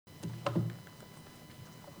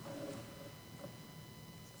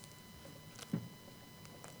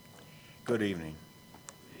Good evening.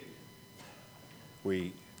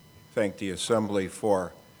 We thank the Assembly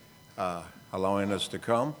for allowing us to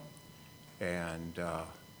come, and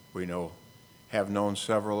we have known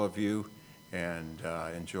several of you and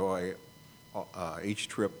enjoy each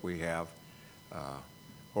trip we have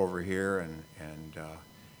over here, and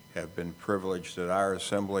have been privileged at our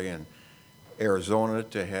Assembly in Arizona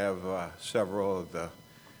to have several of the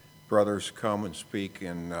brothers come and speak,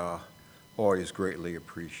 and always greatly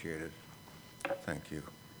appreciated. Thank you.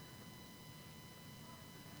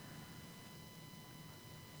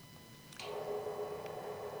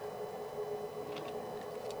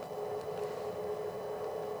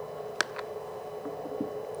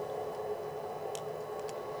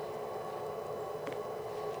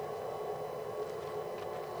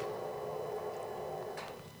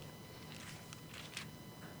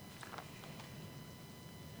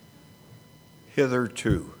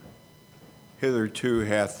 Hitherto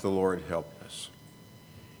hath the Lord helped us.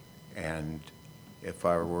 And if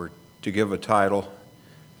I were to give a title,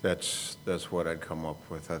 that's what I'd come up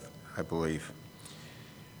with, I believe.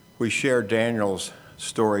 We share Daniel's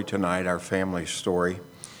story tonight, our family story.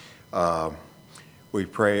 We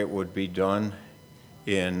pray it would be done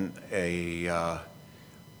in a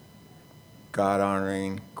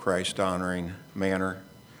God-honoring, Christ-honoring manner,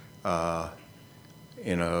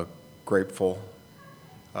 in a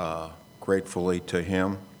gratefully to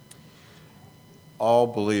Him. All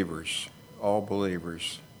believers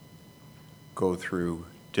go through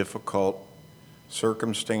difficult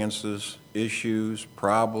circumstances, issues,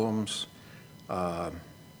 problems,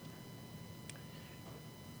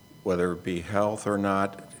 whether it be health or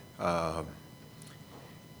not.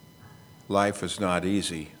 Life is not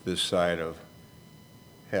easy this side of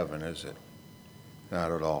heaven, is it?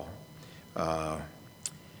 Not at all.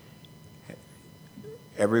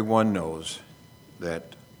 Everyone knows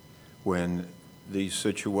that when these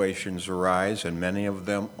situations arise, and many of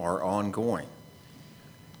them are ongoing,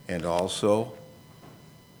 and also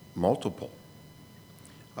multiple.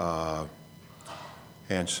 And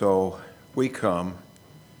so we come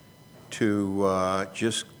to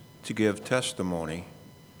just to give testimony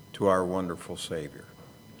to our wonderful Savior.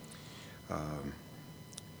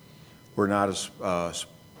 We're not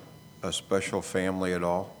a special family at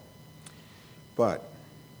all, but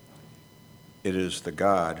it is the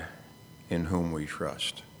God in whom we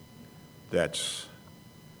trust. That's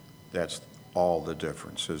all the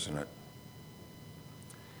difference, isn't it?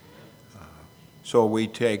 So we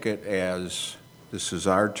take it as this is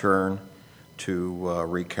our turn to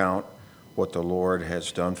recount what the Lord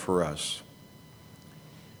has done for us.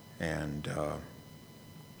 And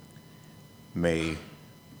may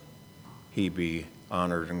He be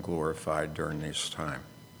honored and glorified during this time.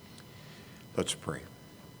 Let's pray.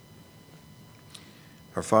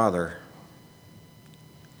 Our Father,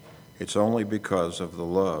 it's only because of the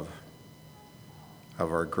love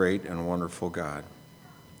of our great and wonderful God,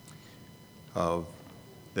 of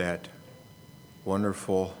that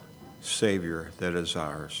wonderful Savior that is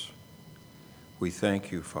ours. We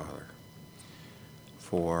thank you, Father,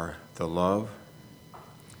 for the love,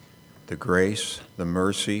 the grace, the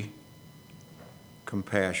mercy,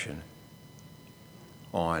 compassion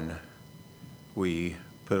on we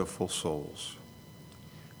pitiful souls.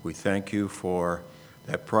 We thank you for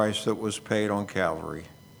that price that was paid on Calvary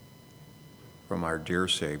from our dear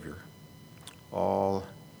Savior, all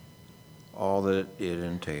that it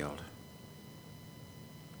entailed.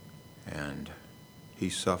 And He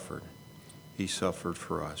suffered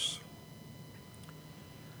for us.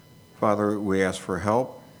 Father, we ask for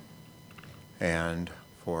help and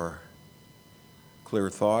for clear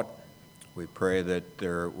thought. We pray that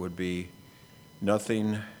there would be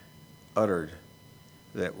nothing uttered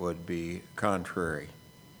that would be contrary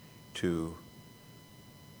to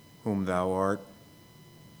whom thou art,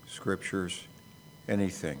 scriptures,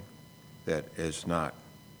 anything that is not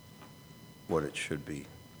what it should be.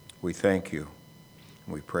 We thank you,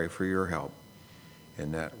 and we pray for your help.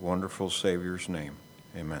 In that wonderful Savior's name,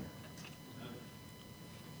 amen.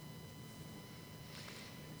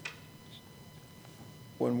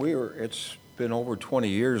 It's been over 20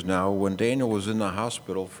 years now, when Daniel was in the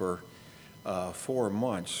hospital for 4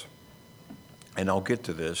 months, and I'll get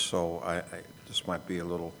to this, so this might be a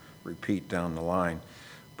little repeat down the line,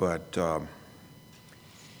 but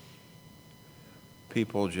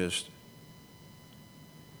people just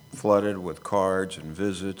flooded with cards and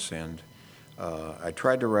visits, and I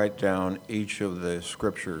tried to write down each of the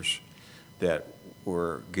scriptures that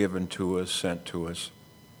were given to us, sent to us,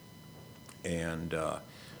 and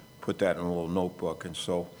put that in a little notebook. And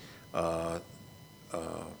so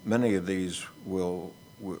many of these will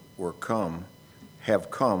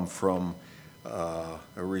have come from a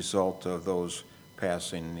result of those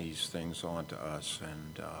passing these things on to us,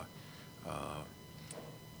 and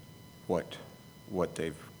what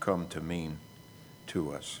they've come to mean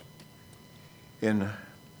to us. In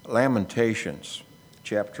Lamentations,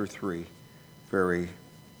 chapter 3, very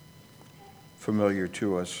familiar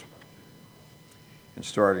to us, and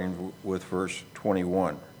starting with verse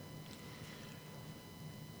 21.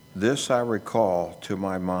 This I recall to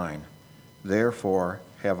my mind, therefore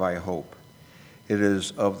have I hope. It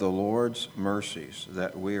is of the Lord's mercies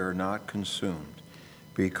that we are not consumed,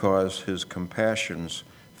 because his compassions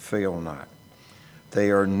fail not. They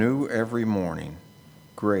are new every morning.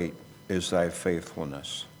 Great is thy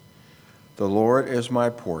faithfulness. The Lord is my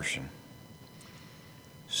portion,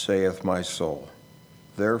 saith my soul.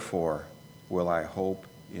 Therefore will I hope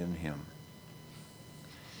in him.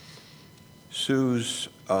 Sue's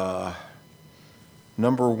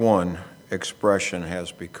number one expression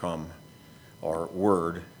has become, or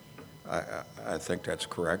word, I think that's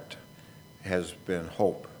correct, has been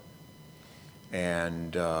hope.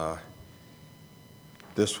 And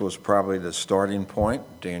this was probably the starting point,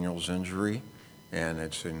 Daniel's injury, and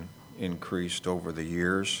it's increased over the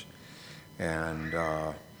years. And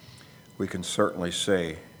we can certainly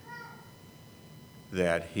say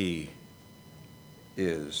that he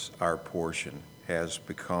is our portion, has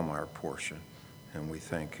become our portion, and we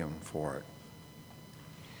thank him for it.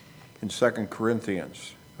 In 2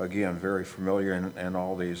 Corinthians, again, very familiar, and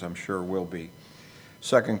all these I'm sure will be.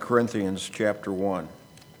 2 Corinthians chapter 1,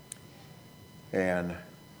 and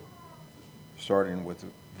starting with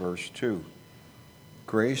verse 2.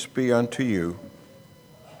 Grace be unto you,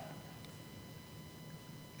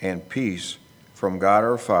 and peace from God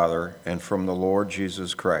our Father and from the Lord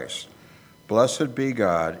Jesus Christ. Blessed be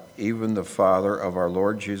God, even the Father of our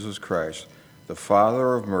Lord Jesus Christ, the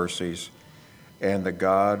Father of mercies, and the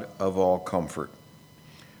God of all comfort,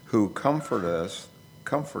 who comforteth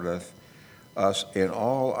us in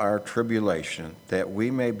all our tribulation, that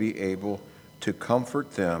we may be able to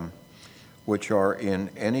comfort them which are in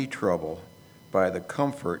any trouble by the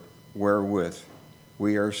comfort wherewith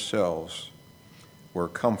we ourselves were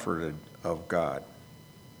comforted of God.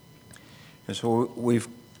 And so we've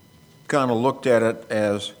kind of looked at it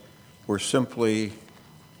as we're simply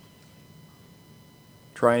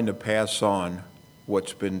trying to pass on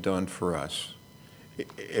what's been done for us,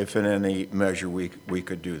 if in any measure we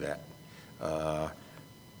could do that,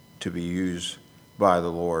 to be used by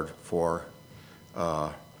the Lord for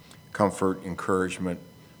comfort, encouragement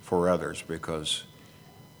for others, because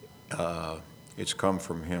it's come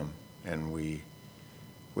from him, and we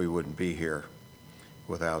wouldn't be here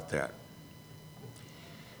without that.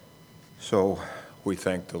 So we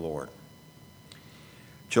thank the Lord.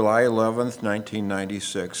 July 11th,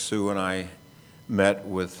 1996, Sue and I met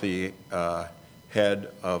with the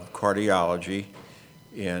head of cardiology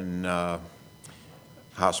in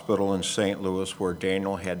hospital in St. Louis, where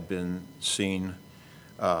Daniel had been seen,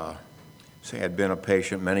 had been a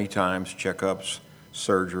patient many times, checkups,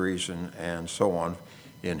 surgeries, and so on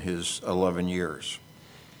in his 11 years.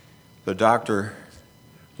 The doctor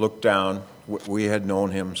looked down. We had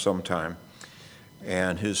known him some time,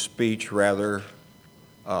 and his speech rather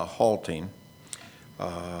halting.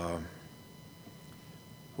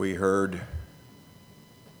 We heard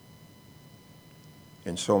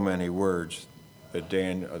in so many words that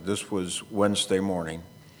this was Wednesday morning.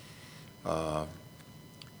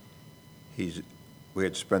 We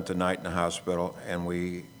had spent the night in the hospital, and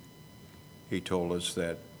he told us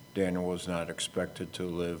that Daniel was not expected to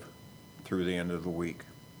live through the end of the week.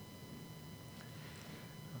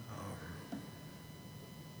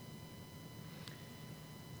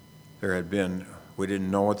 There had been, we didn't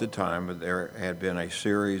know at the time, but there had been a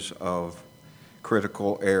series of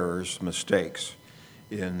critical errors, mistakes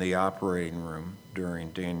in the operating room during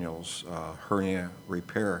Daniel's hernia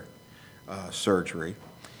repair surgery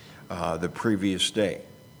the previous day.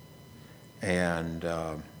 And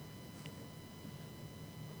I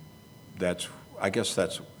guess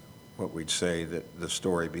that's what we'd say that the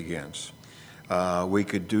story begins. We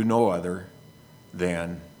could do no other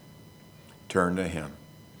than turn to him.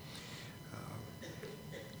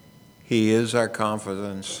 He is our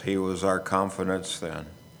confidence. He was our confidence then,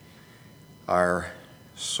 our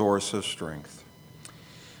source of strength.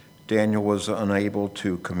 Daniel was unable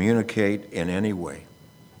to communicate in any way.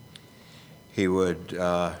 He would,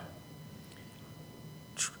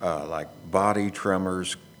 like body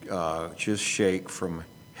tremors, just shake from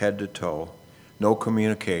head to toe. No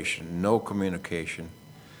communication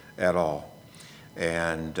at all.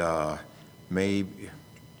 And maybe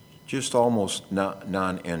just almost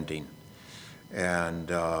non-ending. And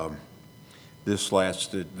this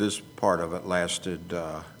part of it lasted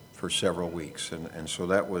for several weeks. And so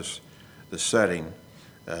that was the setting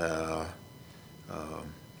of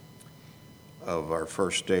our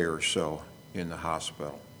first day or so in the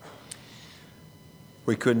hospital.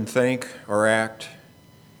 We couldn't think or act.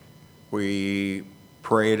 We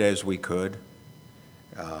prayed as we could,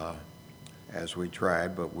 as we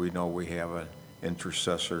tried, but we know we have an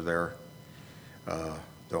intercessor there,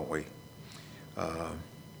 don't we?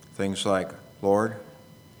 Things like, Lord,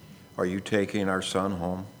 are you taking our son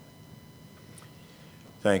home?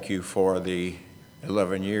 Thank you for the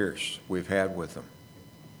 11 years we've had with him.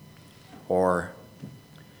 Or,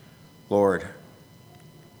 Lord,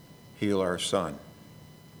 heal our son.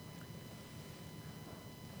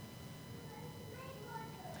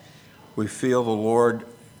 We feel the Lord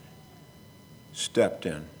stepped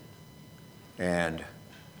in and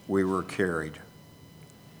we were carried.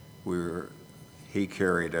 He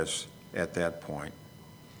carried us at that point.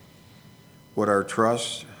 Would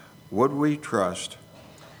we trust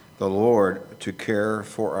the Lord to care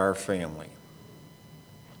for our family?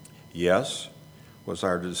 Yes, was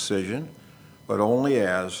our decision, but only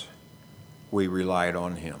as we relied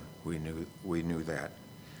on Him. We knew that.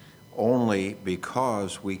 Only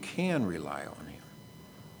because we can rely on Him.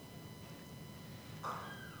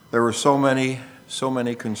 There were so many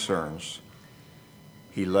concerns.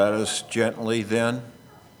 He led us gently then.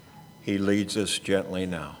 He leads us gently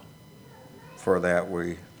now. For that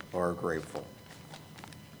we are grateful.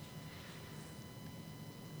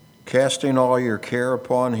 Casting all your care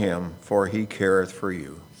upon Him, for He careth for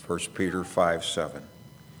you. 1 Peter 5:7.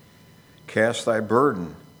 Cast thy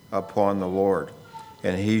burden upon the Lord,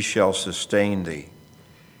 and He shall sustain thee.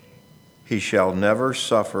 He shall never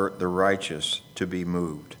suffer the righteous to be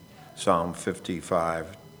moved. Psalm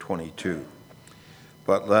 55:22.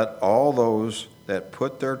 But let all those that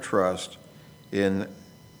put their trust in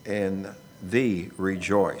thee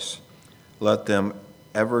rejoice. Let them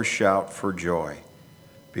ever shout for joy,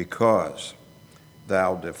 because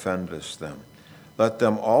thou defendest them. Let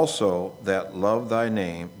them also that love thy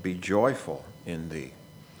name be joyful in thee.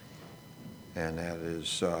 And that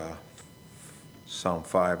is Psalm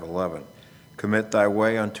 5:11. Commit thy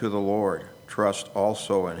way unto the Lord, trust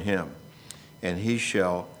also in Him, and He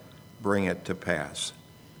shall bring it to pass.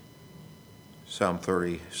 Psalm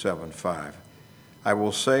 37:5. I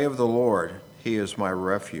will say of the Lord, He is my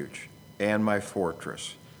refuge and my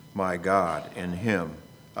fortress, my God, in Him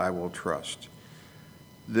I will trust.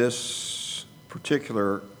 This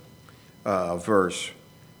particular verse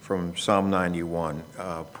from Psalm 91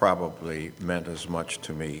 probably meant as much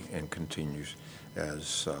to me and continues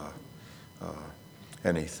as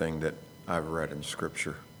anything that I've read in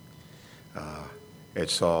Scripture.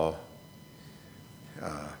 It's all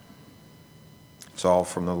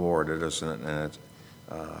from the Lord, it isn't, and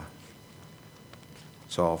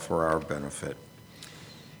it's all for our benefit.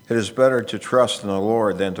 It is better to trust in the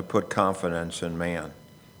Lord than to put confidence in man.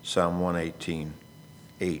 Psalm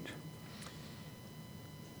 118:8.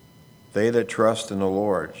 They that trust in the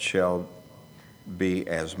Lord shall be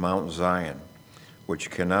as Mount Zion,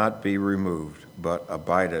 which cannot be removed, but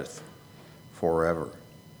abideth forever.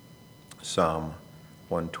 Psalm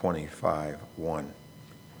 125:1.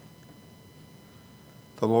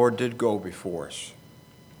 The Lord did go before us,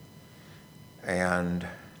 and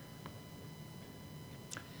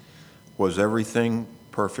was everything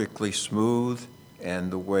perfectly smooth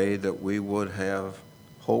and the way that we would have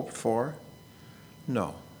hoped for?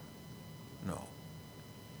 No.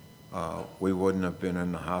 We wouldn't have been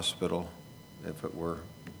in the hospital if it were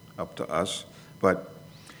up to us. But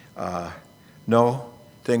no,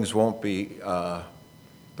 things won't be the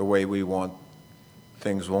way we want.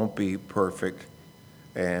 Things won't be perfect,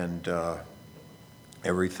 and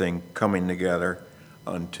everything coming together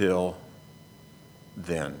until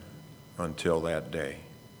then, until that day,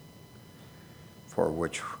 for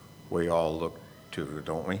which we all look to,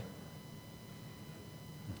 don't we?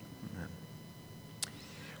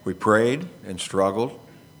 We prayed and struggled.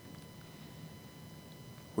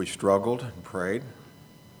 We struggled and prayed.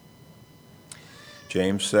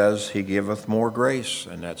 James says He giveth more grace,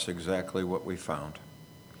 and that's exactly what we found.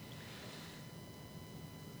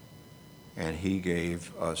 And He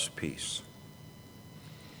gave us peace.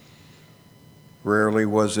 Rarely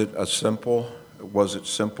was it simple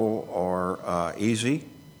or easy,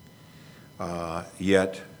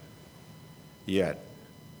 yet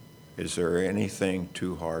is there anything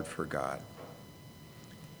too hard for God?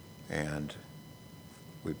 And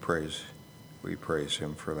we praise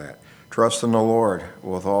Him for that. Trust in the Lord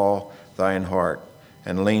with all thine heart,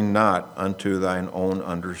 and lean not unto thine own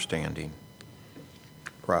understanding.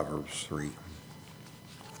 Proverbs 3.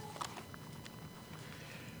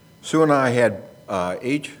 Sue and I had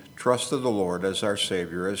each trusted the Lord as our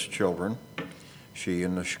Savior as children. She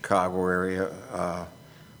in the Chicago area,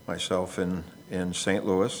 myself in St.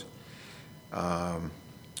 Louis.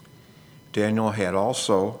 Daniel had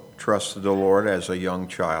also trusted the Lord as a young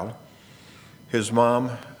child. His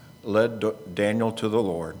mom led Daniel to the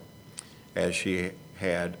Lord, as she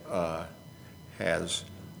has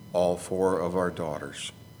all four of our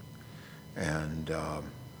daughters. And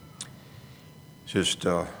just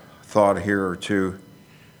a thought here or two,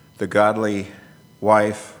 the godly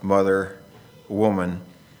wife, mother, woman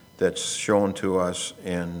that's shown to us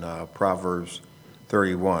in Proverbs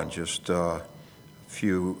 31, just a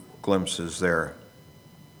few glimpses there.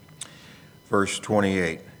 Verse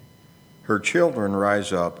 28, her children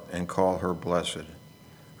rise up and call her blessed,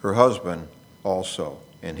 her husband also,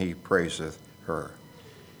 and he praiseth her.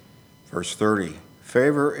 Verse 30,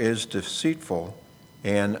 favor is deceitful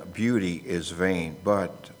and beauty is vain,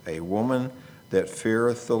 but a woman that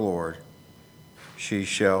feareth the Lord, she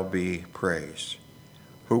shall be praised.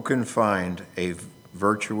 Who can find a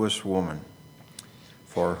virtuous woman?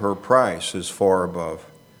 For her price is far above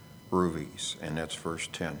rubies. And that's verse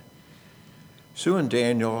 10. Sue and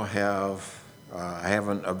Daniel have, I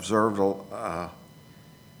haven't observed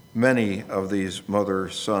many of these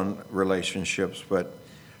mother-son relationships, but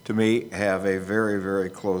to me have a very, very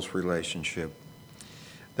close relationship.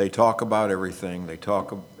 They talk about everything. They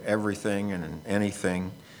talk everything and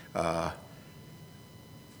anything.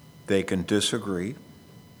 They can disagree,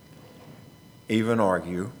 even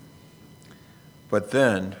argue, but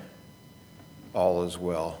then all is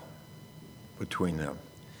well between them.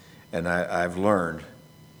 And I've learned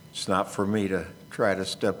it's not for me to try to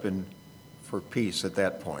step in for peace at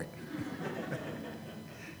that point.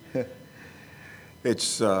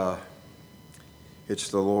 It's the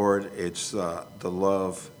Lord, it's the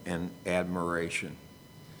love and admiration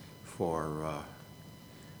for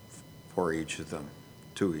each of them,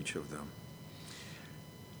 to each of them.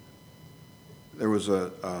 There was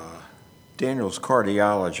a Daniel's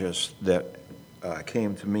cardiologist that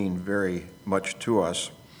came to mean very much to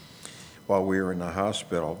us while we were in the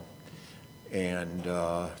hospital, and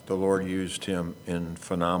the Lord used him in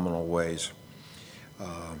phenomenal ways.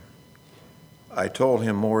 I told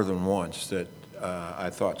him more than once that I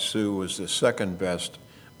thought Sue was the second best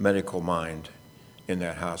medical mind in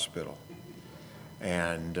that hospital.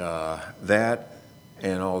 And that,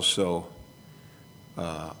 and also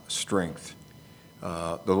strength.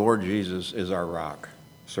 The Lord Jesus is our rock,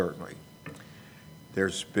 certainly.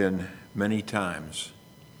 There's been many times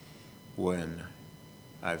when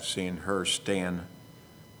I've seen her stand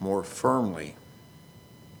more firmly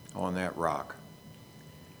on that rock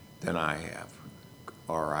than I have,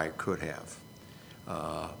 or I could have.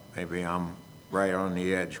 Maybe I'm right on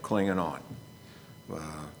the edge, clinging on.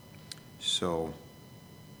 So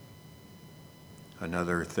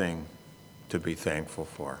another thing to be thankful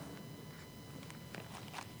for.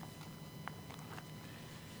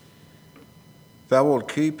 Thou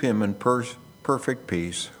wilt keep him in perfect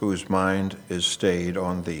peace, whose mind is stayed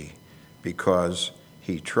on thee, because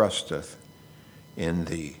he trusteth in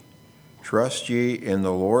thee. Trust ye in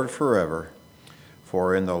the Lord forever,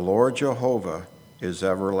 for in the Lord Jehovah is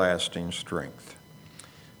everlasting strength.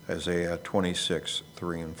 Isaiah 26,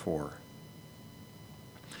 3 and 4.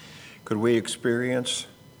 Could we experience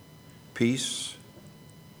peace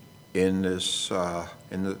in this,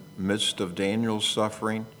 in the midst of Daniel's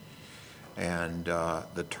suffering and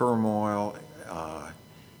the turmoil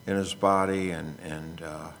in his body and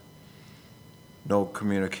no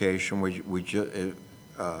communication? It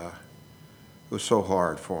was so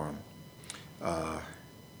hard for him.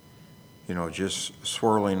 Just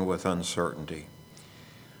swirling with uncertainty.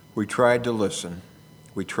 We tried to listen.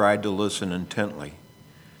 We tried to listen intently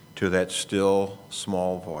to that still,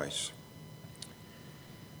 small voice.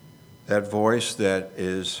 That voice that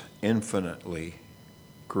is infinitely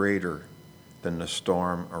greater than the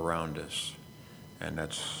storm around us. And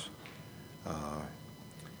that's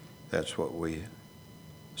what we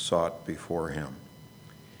sought before him.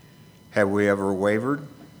 Have we ever wavered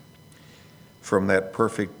from that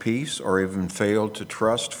perfect peace or even failed to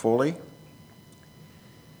trust fully?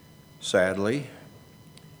 Sadly,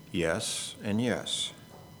 yes and yes.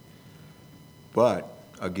 But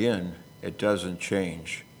again, it doesn't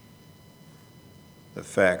change the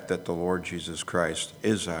fact that the Lord Jesus Christ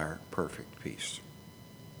is our perfect peace.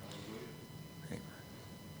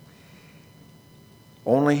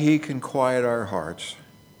 Only he can quiet our hearts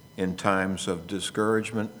in times of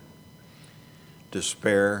discouragement,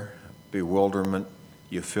 despair, bewilderment,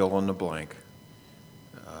 you fill in the blank.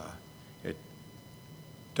 It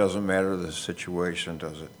doesn't matter the situation,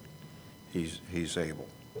 does it? He's able.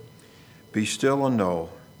 Be still and know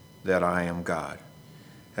that I am God.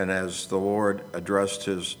 And as the Lord addressed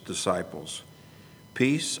his disciples,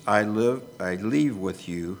 peace I leave with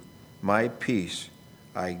you, my peace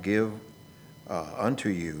I give unto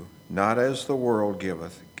you, not as the world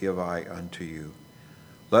giveth, give I unto you.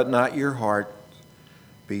 Let not your heart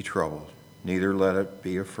be troubled, neither let it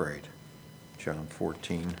be afraid. John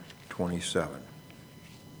 14:27.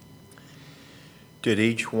 Did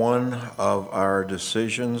each one of our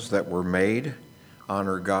decisions that were made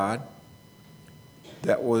honor God?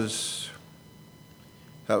 That was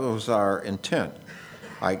our intent.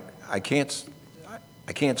 I can't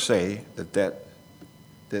say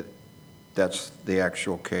that's the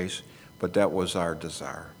actual case, but that was our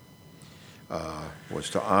desire, was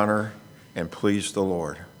to honor and please the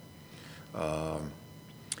Lord.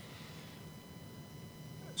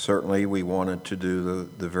 Certainly, we wanted to do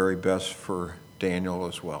the very best for Daniel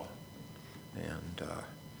as well, and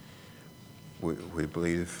we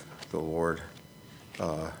believe the Lord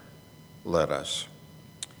led us.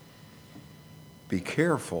 Be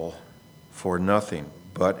careful for nothing,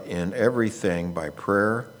 but in everything by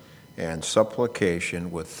prayer and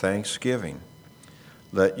supplication with thanksgiving,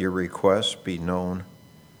 let your requests be known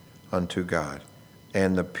unto God,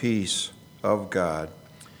 and the peace of God,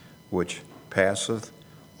 which passeth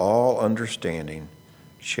all understanding,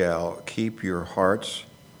 shall keep your hearts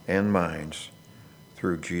and minds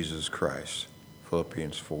through Jesus Christ.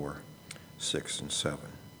 Philippians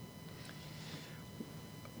 4:6-7.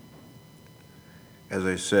 As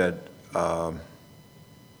I said,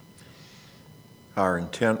 our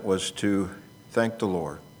intent was to thank the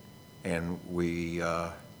Lord, and we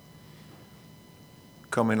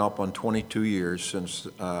coming up on 22 years since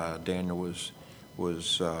Daniel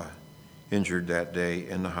was injured that day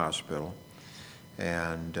in the hospital,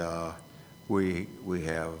 and we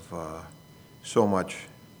have so much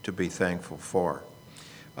to be thankful for.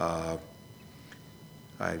 I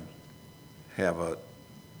have a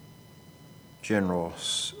general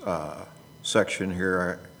section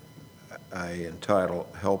here I entitle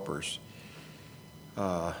Helpers.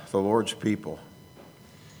 The Lord's people.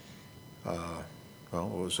 Well,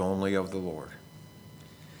 it was only of the Lord.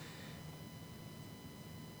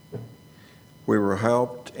 We were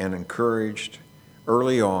helped and encouraged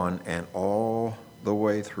early on and all the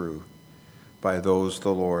way through by those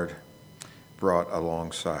the Lord brought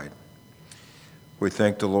alongside. We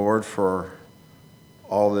thank the Lord for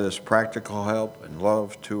all this practical help and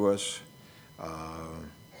love to us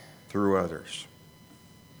through others.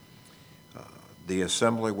 The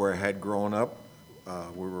assembly where I had grown up,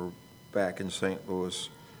 we were back in St. Louis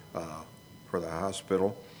for the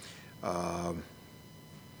hospital.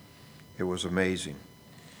 It was amazing.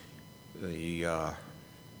 The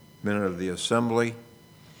men of the assembly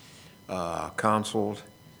counseled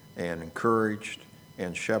and encouraged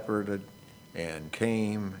and shepherded and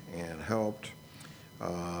came and helped.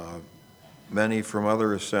 Many from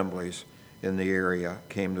other assemblies in the area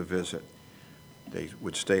came to visit. They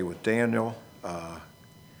would stay with Daniel.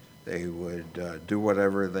 They would do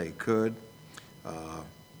whatever they could.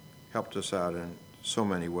 Helped us out in so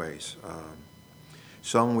many ways.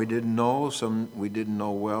 Some we didn't know, some we didn't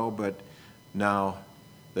know well, but now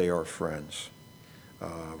they are friends.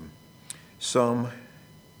 Some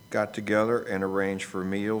got together and arranged for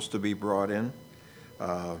meals to be brought in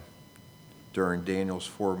during Daniel's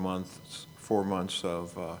 4 months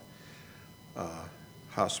of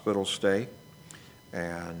hospital stay,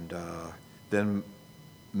 and then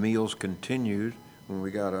meals continued when we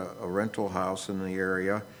got a rental house in the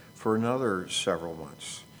area for another several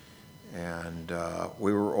months. And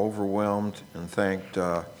we were overwhelmed and thanked.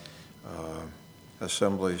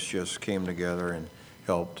 Assemblies just came together and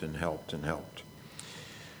helped and helped and helped.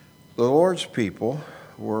 The Lord's people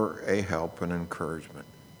were a help and encouragement.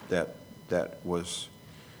 That was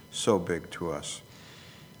so big to us.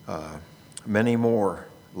 Many more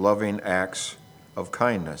loving acts of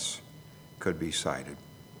kindness could be cited,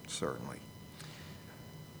 certainly.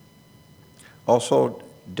 Also,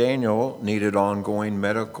 Daniel needed ongoing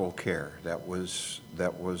medical care. That was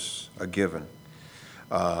a given.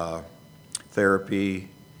 Therapy,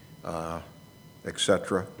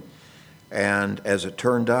 etc. And as it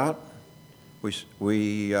turned out,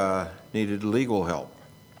 we needed legal help.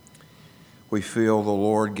 We feel the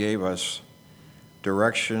Lord gave us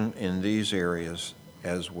direction in these areas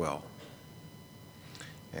as well.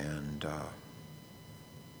 And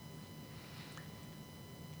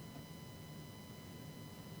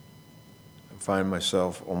find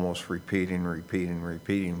myself almost repeating,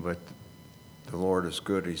 but the Lord is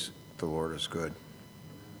good. The Lord is good.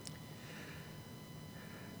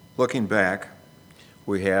 Looking back,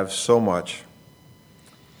 we have so much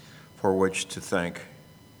for which to thank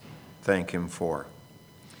Him for.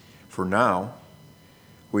 For now,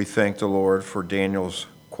 we thank the Lord for Daniel's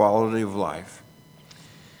quality of life.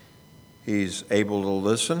 He's able to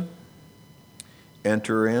listen,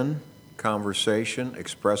 enter in conversation,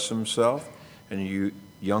 express himself, and you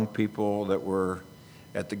young people that were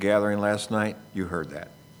at the gathering last night, you heard that.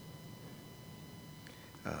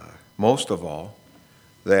 Most of all,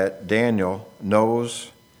 that Daniel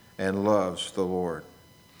knows and loves the Lord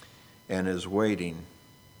and is waiting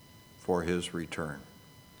for his return,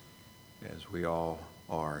 as we all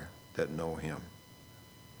are that know him.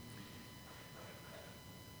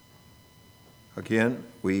 Again,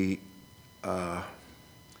 we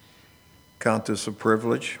count this a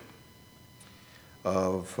privilege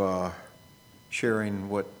of sharing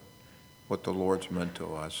what the Lord's meant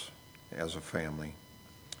to us as a family.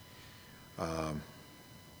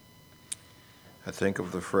 I think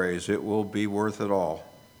of the phrase, "It will be worth it all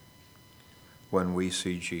when we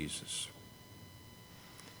see Jesus."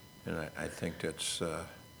 And I think that's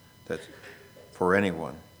for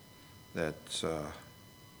anyone, that's a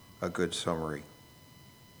good summary.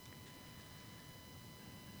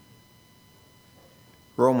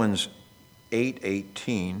 Romans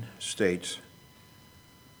 8:18 states,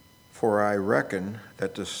 "For I reckon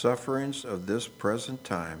that the sufferings of this present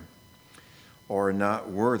time are not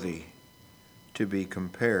worthy to be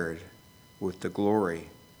compared with the glory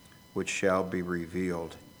which shall be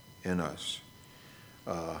revealed in us."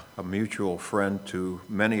 A mutual friend to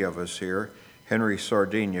many of us here, Henry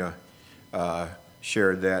Sardegna,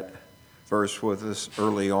 shared that verse with us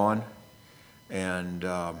early on, and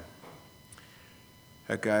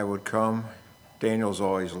that guy would come. Daniel's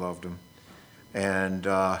always loved him, and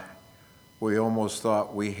we almost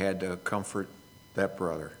thought we had to comfort that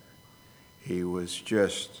brother. He was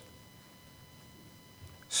just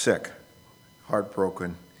sick,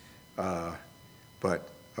 heartbroken, but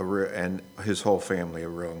and his whole family a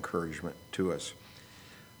real encouragement to us.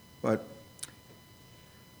 But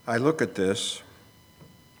I look at this,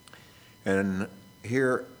 and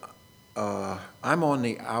here I'm on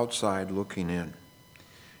the outside looking in,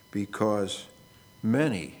 because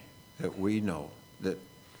many that we know, that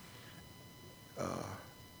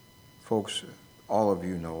folks, all of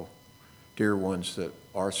you know, dear ones that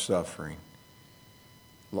are suffering,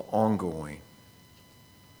 ongoing,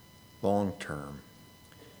 long-term,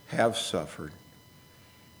 have suffered.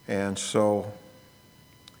 And so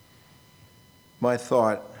my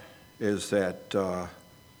thought is that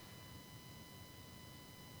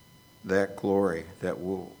that glory that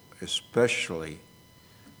will especially,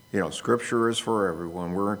 Scripture is for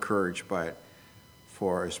everyone. We're encouraged by it.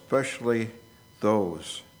 For especially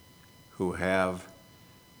those who have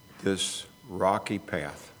this rocky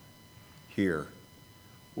path here,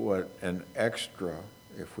 what an extra,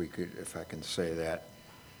 if I can say that,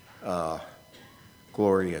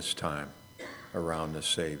 glorious time around the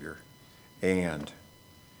Savior, and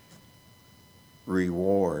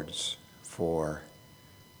rewards for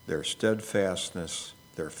their steadfastness,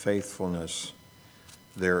 their faithfulness,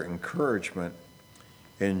 their encouragement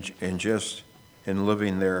in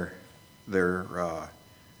living their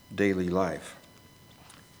daily life.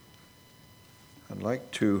 I'd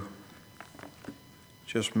like to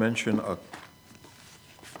just mention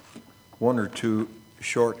one or two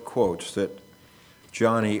short quotes that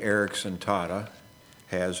Joni Eareckson Tada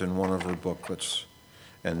has in one of her booklets,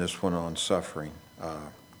 and this one on suffering.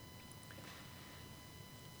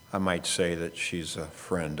 I might say that she's a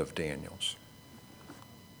friend of Daniel's.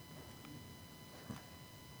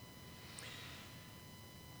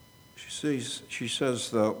 She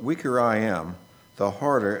says, "The weaker I am, the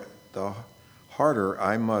harder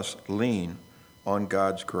I must lean on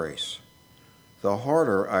God's grace. The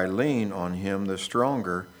harder I lean on him, the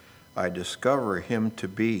stronger I discover him to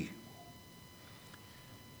be,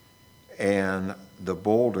 and the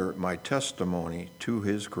bolder my testimony to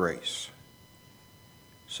his grace."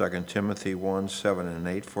 2 Timothy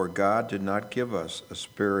 1:7-8, "For God did not give us a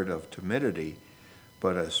spirit of timidity,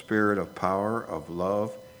 but a spirit of power, of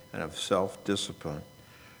love, and of self-discipline.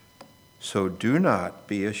 So do not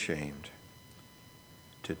be ashamed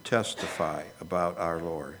to testify about our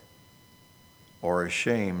Lord, or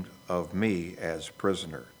ashamed of me as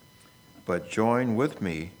prisoner, but join with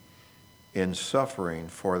me in suffering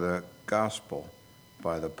for the gospel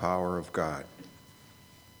by the power of God."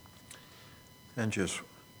 And just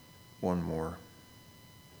one more.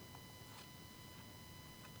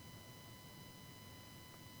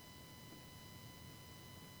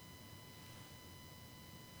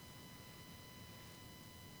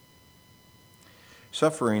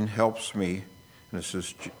 Suffering helps me, and this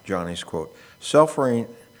is Johnny's quote, suffering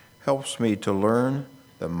helps me to learn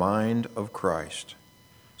the mind of Christ.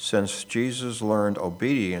 Since Jesus learned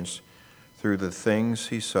obedience through the things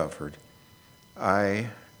he suffered, I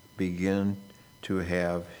begin to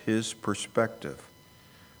have his perspective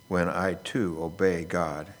when I too obey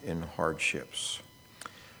God in hardships.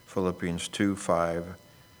 Philippians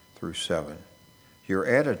 2:5-7. Your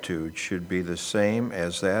attitude should be the same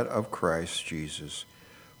as that of Christ Jesus,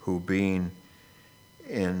 who being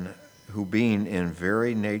in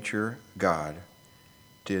very nature God,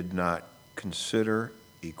 did not consider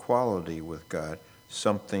equality with God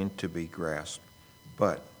something to be grasped,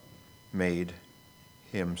 but made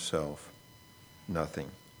himself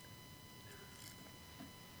nothing.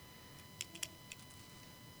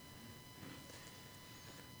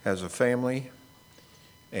 As a family,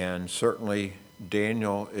 and certainly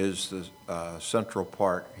Daniel is the central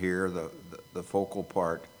part here, the focal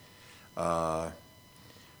part. The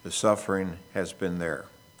suffering has been there.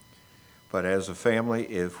 But as a family,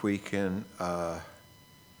 if we can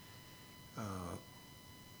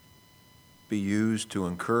be used to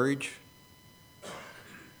encourage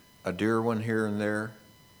a dear one here and there,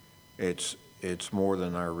 it's more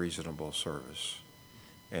than our reasonable service.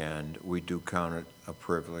 And we do count it a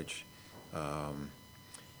privilege.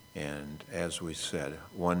 And as we said,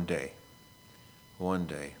 one day,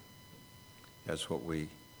 that's what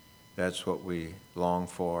we long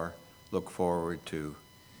for, look forward to,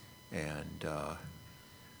 and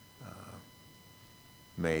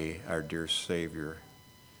may our dear Savior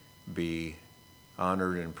be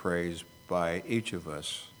honored and praised by each of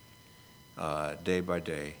us day by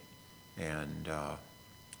day. And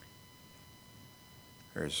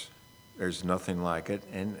there's nothing like it,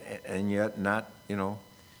 and yet not,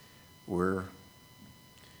 we're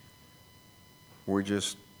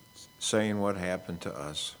just saying what happened to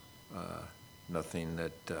us, nothing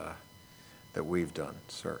that we've done,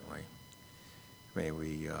 certainly. May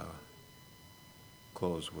we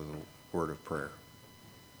close with a word of prayer.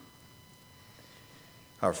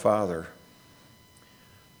 Our Father,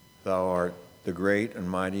 thou art the great and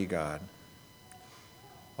mighty God,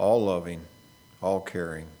 all loving, all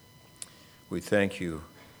caring. We thank you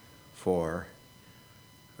for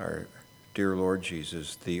our dear Lord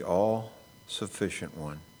Jesus, the all-sufficient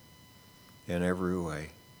one in every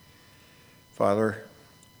way. Father,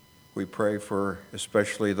 we pray for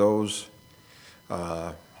especially those,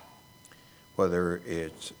 whether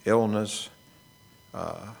it's illness,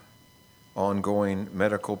 ongoing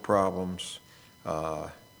medical problems,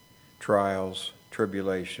 trials,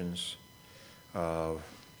 tribulations.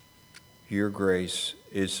 Your grace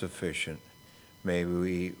is sufficient. May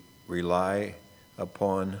we rely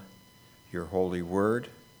upon your holy word,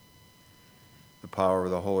 the power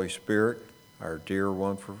of the Holy Spirit, our dear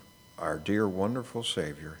wonderful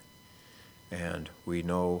Savior, and we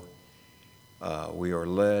know we are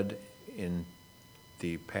led in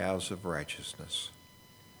the paths of righteousness.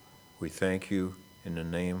 We thank you in the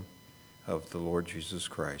name of the Lord Jesus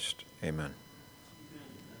Christ. Amen.